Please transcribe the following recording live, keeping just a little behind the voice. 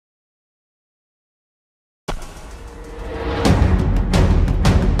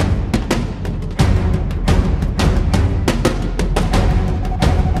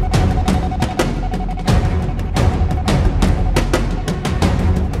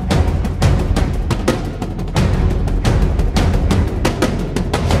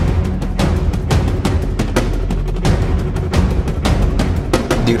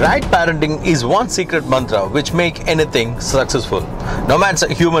right parenting is one secret mantra which makes anything successful, no matter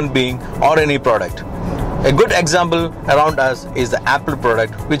a human being or any product. A good example around us is the Apple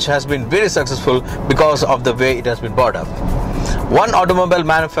product, which has been very successful because of the way it has been brought up. One automobile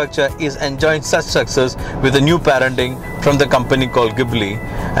manufacturer is enjoying such success with a new parenting from the company called Ghibli,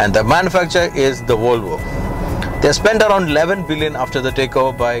 and the manufacturer is the Volvo. They spent around 11 billion after the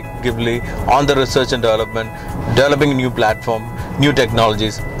takeover by Ghibli on the research and development, developing a new platform, new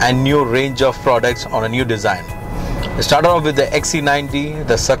technologies and new range of products on a new design. They started off with the Xc90,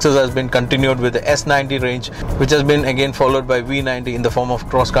 the success has been continued with the S90 range, which has been again followed by V90 in the form of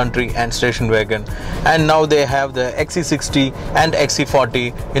cross-country and station wagon, and now they have the Xc60 and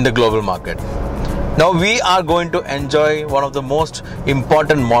Xc40 in the global market. Now we are going to enjoy one of the most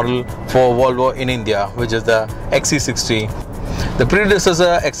important model for Volvo in India, which is the Xc60. The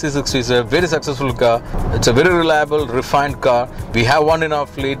predecessor Xc60 is a very successful car. It's a very reliable, refined car. We have one in our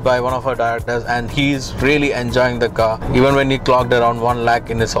fleet by one of our directors, and he is really enjoying the car even when he clocked around 1 lakh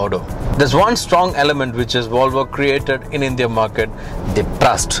in his auto. There's one strong element which is Volvo created in Indian market: the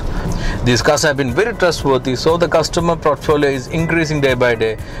trust. These cars have been very trustworthy, so the customer portfolio is increasing day by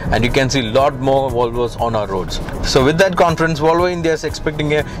day, and you can see a lot more Volvos on our roads. So with that confidence, Volvo India is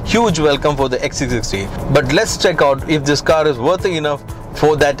expecting a huge welcome for the Xc60. But let's check out if this car is worthy enough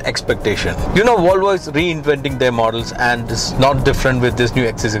for that expectation. You know, Volvo is reinventing their models, and it's not different with this new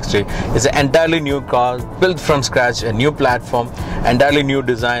Xc60. It's an entirely new car built from scratch, a new platform, entirely new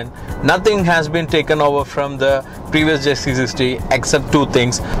design. Nothing has been taken over from the previous Xc60 except two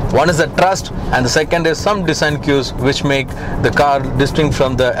things. One is the trust, and the second is some design cues which make the car distinct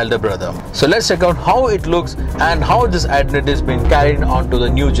from the elder brother. So let's check out how it looks and how this identity has been carried on to the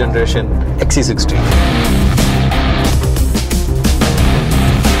new generation Xc60.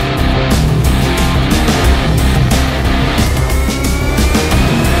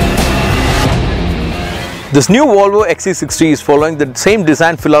 This new Volvo Xc60 is following the same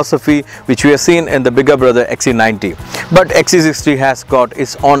design philosophy which we have seen in the bigger brother Xc90. But Xc60 has got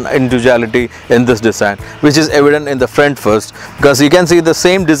its own individuality in this design, which is evident in the front first, because you can see the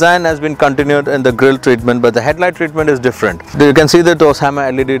same design has been continued in the grille treatment, but the headlight treatment is different. You can see that the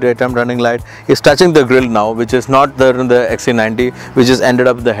Osama LED daytime running light is touching the grille now, which is not there in the Xc90, which is ended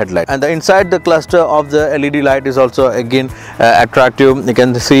up the headlight. And the inside the cluster of the LED light is also again attractive. You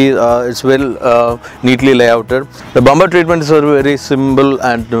can see it's well neatly layouted. The bumper treatment is very simple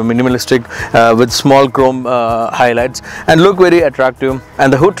and minimalistic with small chrome highlights and look very attractive.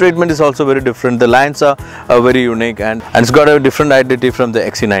 And the hood treatment is also very different. The lines are very unique, and it's got a different identity from the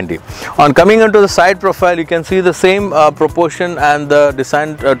Xc90. On coming onto the side profile, you can see the same proportion and the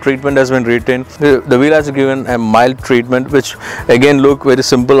design treatment has been retained. The wheel has given a mild treatment, which again look very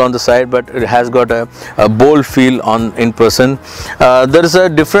simple on the side, but it has got a bold feel on in person. There is a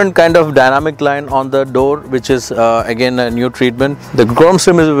different kind of dynamic line on the door, which is again a new treatment. The chrome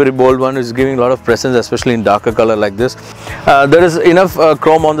trim is a very bold one. It's giving a lot of presence, especially in darker color like this. There is enough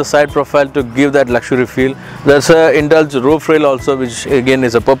chrome on the side profile to give that luxury feel. There's a indulged roof rail also, which again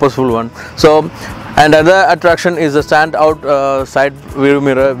is a purposeful one. So, and another attraction is the stand-out side view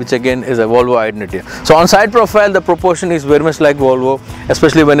mirror, which again is a Volvo identity. So on side profile, the proportion is very much like Volvo,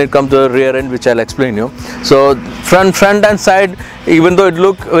 especially when it comes to the rear end, which I'll explain you. So front and side, even though it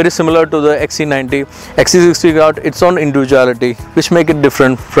look very similar to the Xc90, Xc60 got its own individuality, which make it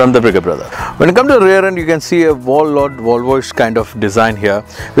different from the bigger brother. When it comes to the rear end, you can see a Volvo-ish kind of design here,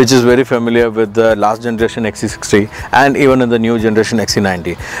 which is very familiar with the last generation Xc60 and even in the new generation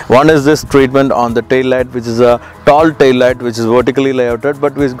Xc90. One is this treatment on the tail light, which is a tall tail light, which is vertically layouted,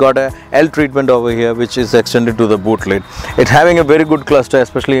 but we've got a L treatment over here, which is extended to the boot lid. It's having a very good cluster,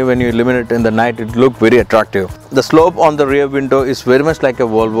 especially when you illuminate in the night. It looks very attractive. The slope on the rear window is very much like a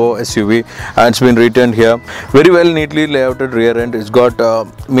Volvo SUV, and it's been retained here. Very well neatly layouted rear end. It's got a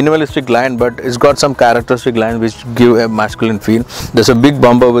minimalistic line, but it's got some characteristic line which give a masculine feel. There's a big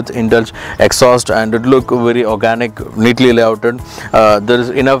bumper with indulged exhaust, and it look very organic, neatly layouted. There is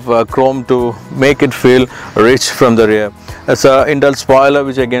enough chrome to make it feel rich from the rear. It's an indulged spoiler,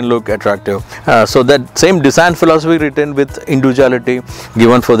 which again look attractive. So that same design philosophy retained with individuality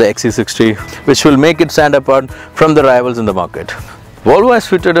given for the Xc60, which will make it stand apart from the rivals in the market. Volvo has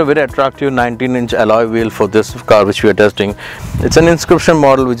fitted a very attractive 19-inch alloy wheel for this car which we are testing. It's an inscription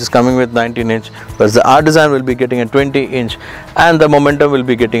model which is coming with 19-inch, but the R design will be getting a 20-inch and the Momentum will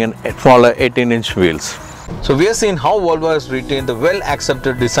be getting a smaller 18-inch wheels. So we have seen how Volvo has retained the well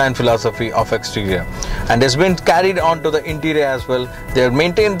accepted design philosophy of exterior, and has been carried on to the interior as well. They have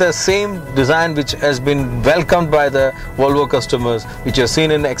maintained the same design which has been welcomed by the Volvo customers, which are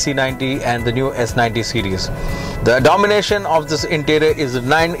seen in the Xc90 and the new S90 series. The domination of this interior is a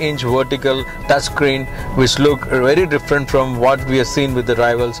 9-inch vertical touchscreen, which look very different from what we have seen with the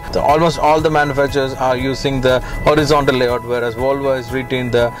rivals. Almost all the manufacturers are using the horizontal layout, whereas Volvo has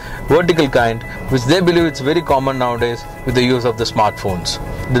retained the vertical kind, which they believe it's very common nowadays with the use of the smartphones.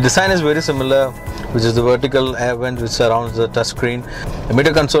 The design is very similar, which is the vertical air vent which surrounds the touchscreen. The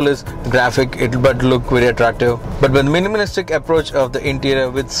meter console is graphic, but look very attractive. But with the minimalistic approach of the interior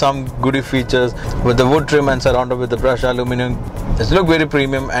with some goodie features, with the wood trim and surrounded with the brushed aluminum, it looks very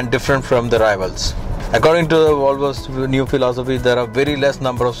premium and different from the rivals. According to the Volvo's new philosophy, there are very less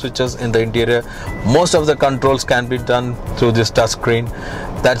number of switches in the interior. Most of the controls can be done through this touchscreen.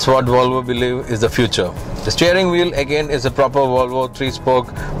 That's what Volvo believe is the future. The steering wheel again is a proper Volvo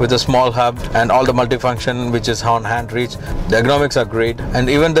 3-spoke with a small hub and all the multifunction which is on hand reach. The ergonomics are great, and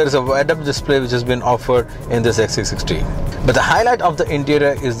even there is a head-up display which has been offered in this Xc60. But the highlight of the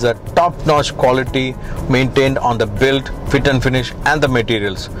interior is the top-notch quality maintained on the build, fit and finish and the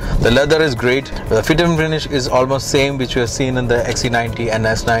materials. The leather is great. The fit and finish is almost same which we have seen in the Xc90 and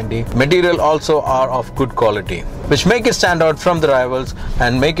S90. Material also are of good quality, which make it stand out from the rivals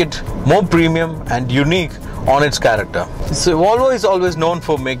and make it more premium and unique on its character. So Volvo is always known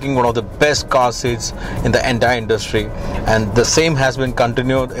for making one of the best car seats in the entire industry, and the same has been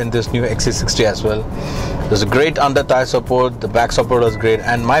continued in this new Xc60 as well. There's a great under thigh support, the back support is great,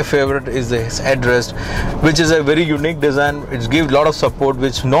 and my favorite is this headrest, which is a very unique design. It gives a lot of support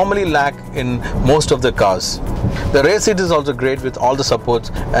which normally lack in most of the cars. The rear seat is also great with all the supports,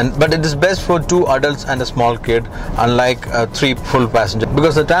 but it is best for 2 adults and a small kid, unlike 3 full passengers,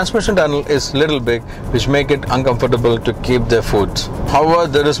 because the transmission tunnel is little big, which make it uncomfortable to keep their foot. However,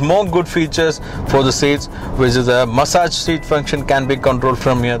 there is more good features for the seats, which is a massage seat function can be controlled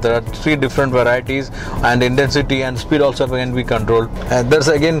from here. There are 3 different varieties, and intensity and speed also can be controlled. There's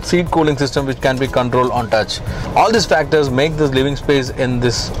again seat cooling system which can be controlled on touch. All these factors make this living space in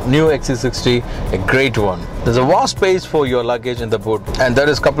this new Xc60 a great one. There's a vast space for your luggage in the boot, and there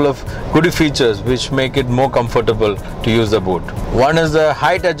is a couple of goodie features which make it more comfortable to use the boot. One is the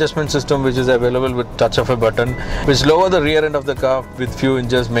height adjustment system, which is available with touch of a button, which lower the rear end of the car with few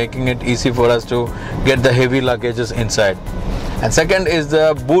inches, making it easy for us to get the heavy luggages inside. And second is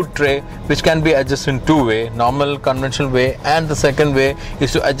the boot tray, which can be adjusted in 2 ways, normal conventional way, and the second way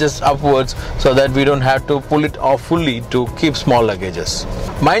is to adjust upwards so that we don't have to pull it off fully to keep small luggages.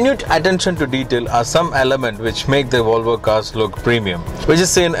 Minute attention to detail are some elements which make the Volvo cars look premium, which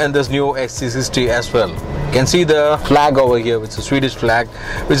is seen in this new Xc60 as well. You can see the flag over here, which is a Swedish flag,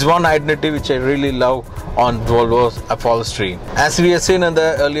 which is one identity which I really love on Volvo's upholstery. As we have seen in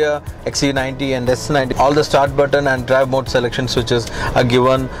the earlier Xc90 and S90, all the start button and drive mode selection switches are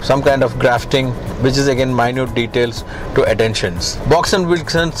given some kind of grafting, which is again minute details to attentions. Box &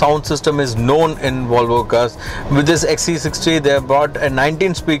 Wilson sound system is known in Volvo cars. With this Xc60, they have brought a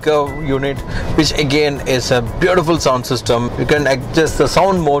 19-speaker unit, which again is a beautiful sound system. You can adjust the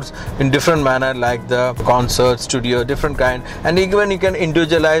sound modes in different manner, like the concert, studio, different kind, and even you can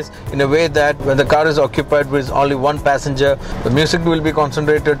individualize in a way that when the car is occupied with only 1 passenger, the music will be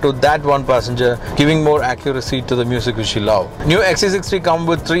concentrated to that 1 passenger, giving more accuracy to the music which you love. New Xc60 come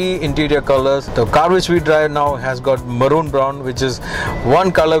with 3 interior colors. The car which we drive now has got maroon brown, which is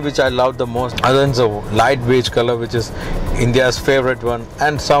one color which I love the most, other than the light beige color, which is India's favorite one,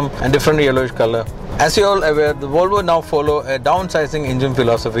 and different yellowish color. As you all aware, the Volvo now follow a downsizing engine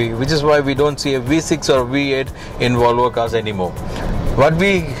philosophy, which is why we don't see a V6 or V8 in Volvo cars anymore. What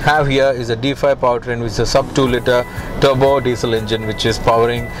we have here is a D5 powertrain, which is a sub 2 liter turbo diesel engine, which is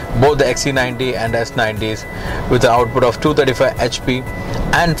powering both the Xc90 and S90s with the output of 235 HP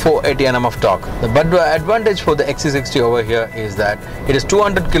and 480 Nm of torque. But the advantage for the Xc60 over here is that it is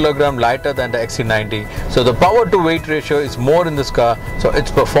 200 kg lighter than the Xc90, so the power to weight ratio is more in this car, so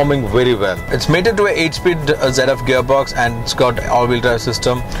it's performing very well. It's mated to a 8-speed ZF gearbox, and it's got all-wheel drive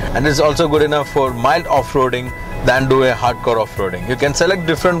system, and it's also good enough for mild off-roading than do a hardcore off-roading. You can select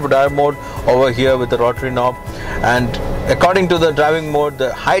different drive mode over here with the rotary knob, and according to the driving mode,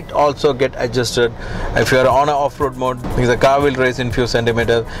 the height also get adjusted. If you are on an off-road mode, because the car will raise in few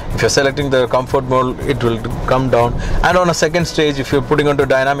centimeters. If you're selecting the comfort mode, it will come down, and on a second stage, if you're putting onto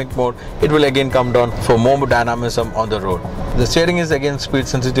dynamic mode, it will again come down for more dynamism on the road. The steering is again speed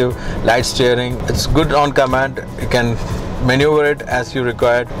sensitive, light steering. It's good on command. You can maneuver it as you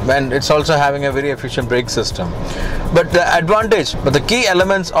require, and it's also having a very efficient brake system. But the key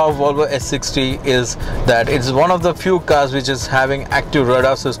elements of Volvo S60 is that it's one of the few cars which is having active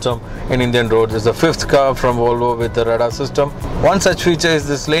radar system in Indian roads. It's the 5th car from Volvo with the radar system. One such feature is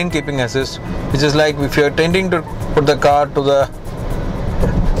this lane keeping assist, which is like if you're tending to put the car to the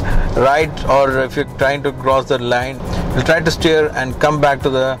right, or if you're trying to cross the line, you'll try to steer and come back to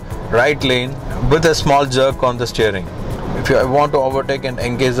the right lane with a small jerk on the steering. If you want to overtake and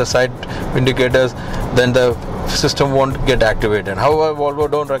engage the side indicators, then the system won't get activated. However, Volvo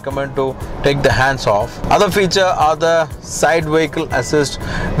don't recommend to take the hands off. Other feature are the side vehicle assist,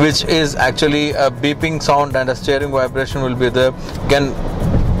 which is actually a beeping sound and a steering vibration will be there.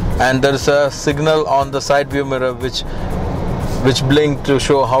 And there is a signal on the side view mirror which blink to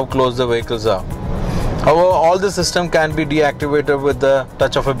show how close the vehicles are. However, all the system can be deactivated with the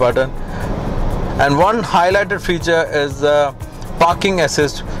touch of a button. And one highlighted feature is the parking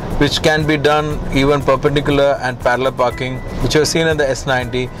assist, which can be done even perpendicular and parallel parking, which you have seen in the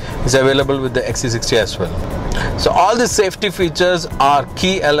S90, is available with the Xc60 as well. So all these safety features are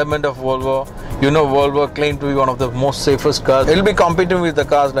key element of Volvo. You know, Volvo claimed to be one of the most safest cars. It will be competing with the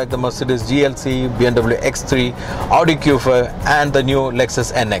cars like the Mercedes GLC, BMW X3, Audi Q5 and the new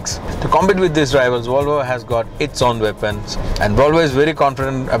Lexus NX. To compete with these rivals, Volvo has got its own weapons, and Volvo is very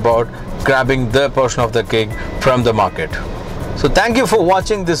confident about grabbing their portion of the cake from the market. So thank you for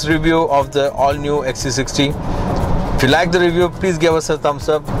watching this review of the all-new Xc60. If you like the review, please give us a thumbs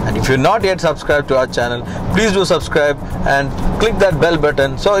up, and if you're not yet subscribed to our channel, please do subscribe and click that bell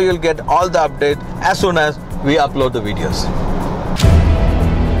button so you'll get all the updates as soon as we upload the videos.